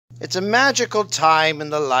It's a magical time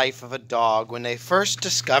in the life of a dog when they first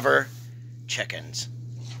discover chickens.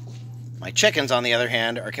 My chickens, on the other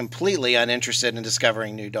hand, are completely uninterested in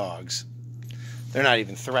discovering new dogs. They're not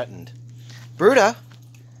even threatened. Bruda?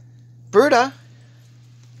 Bruda?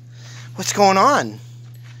 What's going on?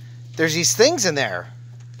 There's these things in there.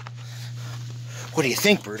 What do you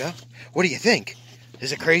think, Bruda? What do you think?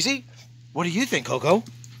 Is it crazy? What do you think, Coco?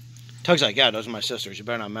 Tug's like, yeah, those are my sisters. You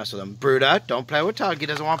better not mess with them. Bruda, don't play with Tug. He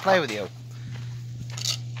doesn't want to play with you.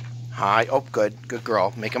 Hi. Oh, good. Good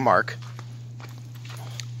girl. Make a mark.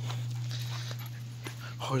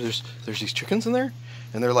 Oh, there's these chickens in there?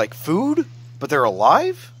 And they're like food, but they're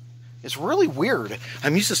alive? It's really weird.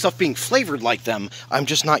 I'm used to stuff being flavored like them. I'm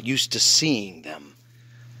just not used to seeing them.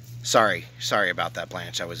 Sorry about that,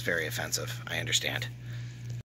 Blanche. That was very offensive. I understand.